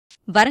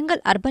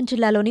Warangal urban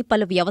జిల్లాలోని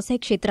పలు వ్యవసాయ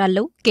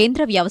క్షేత్రాల్లో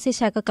కేంద్ర వ్యవసాయ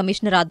శాఖ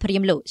కమిషనర్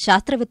ఆధ్వర్యంలో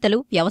శాస్త్రవేత్తలు,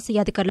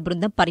 వ్యవసాయాధికారుల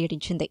బృందం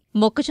పర్యటించింది.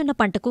 మొక్కజొన్న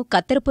పంటకు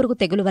కత్తెర పురుగు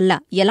తెగులు వల్ల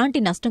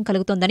ఎలాంటి నష్టం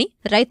కలుగుతోందని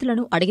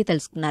రైతులను అడిగి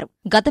తెలుసుకున్నారు.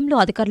 గతంలో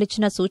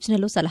అధికారులిచ్చిన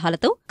సూచనలు,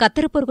 సలహాలతో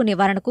కత్తెర పురుగు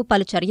నివారణకు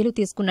పలు చర్యలు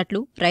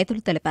తీసుకున్నట్లు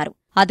రైతులు తెలిపారు.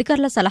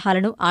 అధికారుల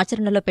సలహాలను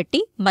ఆచరణలో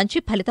పెట్టి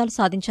మంచి ఫలితాలు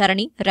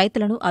సాధించారని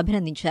రైతులను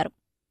అభినందించారు.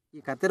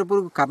 ఈ కత్తెర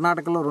పురుగు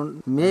కర్ణాటకలో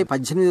మే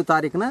 18వ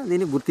తారీఖున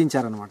దీన్ని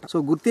గుర్తించారనమాట. సో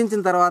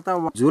గుర్తించిన తర్వాత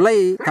జూలై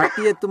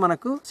 30th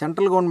మనకు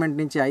సెంట్రల్ గవర్నమెంట్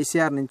నుంచి,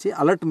 ఐసీఆర్ నుంచి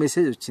అలర్ట్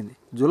మెసేజ్ వచ్చింది.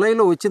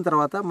 జూలైలో వచ్చిన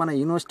తర్వాత మన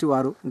యూనివర్సిటీ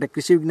వారు, అంటే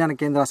కృషి విజ్ఞాన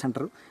కేంద్ర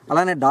సెంటర్,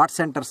 అలానే డాట్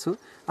సెంటర్స్,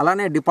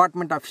 అలానే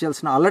డిపార్ట్మెంట్ అఫీషియల్స్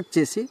ను అలర్ట్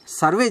చేసి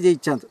సర్వే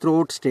చేయించారు త్రూ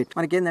అవుట్ స్టేట్.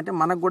 మనకి ఏంటంటే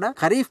మనకు కూడా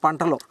ఖరీఫ్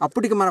పంటలో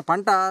అప్పటికి మన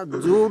పంట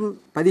జూన్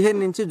 15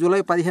 నుంచి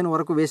జూలై 15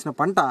 వరకు వేసిన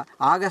పంట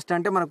ఆగస్ట్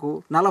అంటే మనకు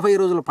 40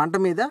 రోజుల పంట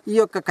మీద ఈ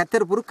యొక్క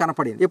కత్తెర పురుగు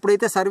కనపడింది.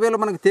 ఎప్పుడైతే సర్వేలో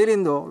మనకు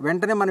తేలిందో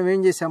వెంటనే మనం ఏం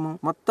చేశాము,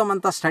 మొత్తం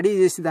అంతా స్టడీ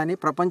చేసి దాన్ని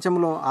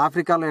ప్రపంచంలో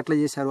ఆఫ్రికాలో ఎట్లా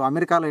చేశారు,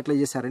 అమెరికాలో ఎట్లా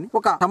చేశారని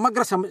ఒక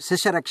సమగ్ర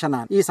సస్యరక్షణ,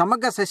 ఈ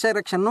సమగ్ర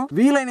సస్యరక్షణను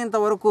వీలైనంత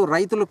వరకు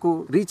రైతులకు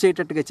రీచ్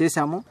అయ్యేటట్టుగా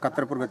చేశాము.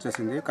 కత్తెర పురుగు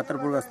వచ్చేసింది. కత్తెర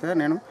పురుగు వస్తే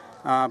నేను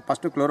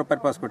ఫస్ట్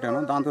క్లోరోపైరిపాస్ కొట్టాను.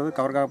 దాంతో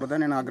కవర్ కాకపోతే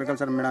నేను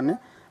అగ్రికల్చర్ మీడియాన్ని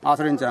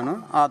ఆశ్రయించాను.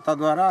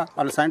 తద్వారా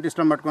వాళ్ళు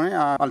సైంటిస్టులను పట్టుకొని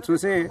వాళ్ళు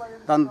చూసి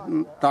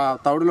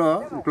తౌడులో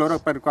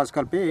క్లోరోపైరిపాస్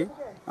కలిపి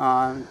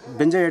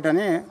బెంజైట్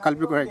అని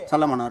కలిపి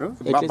చల్లమన్నారు.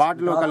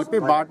 బాటిల్లో కలిపి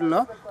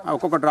బాటిల్లో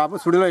ఒక్కొక్క డ్రాప్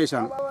సుడిలో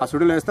వేసాను. ఆ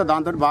సుడిలో వేస్తే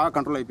దాంతో బాగా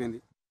కంట్రోల్ అయిపోయింది.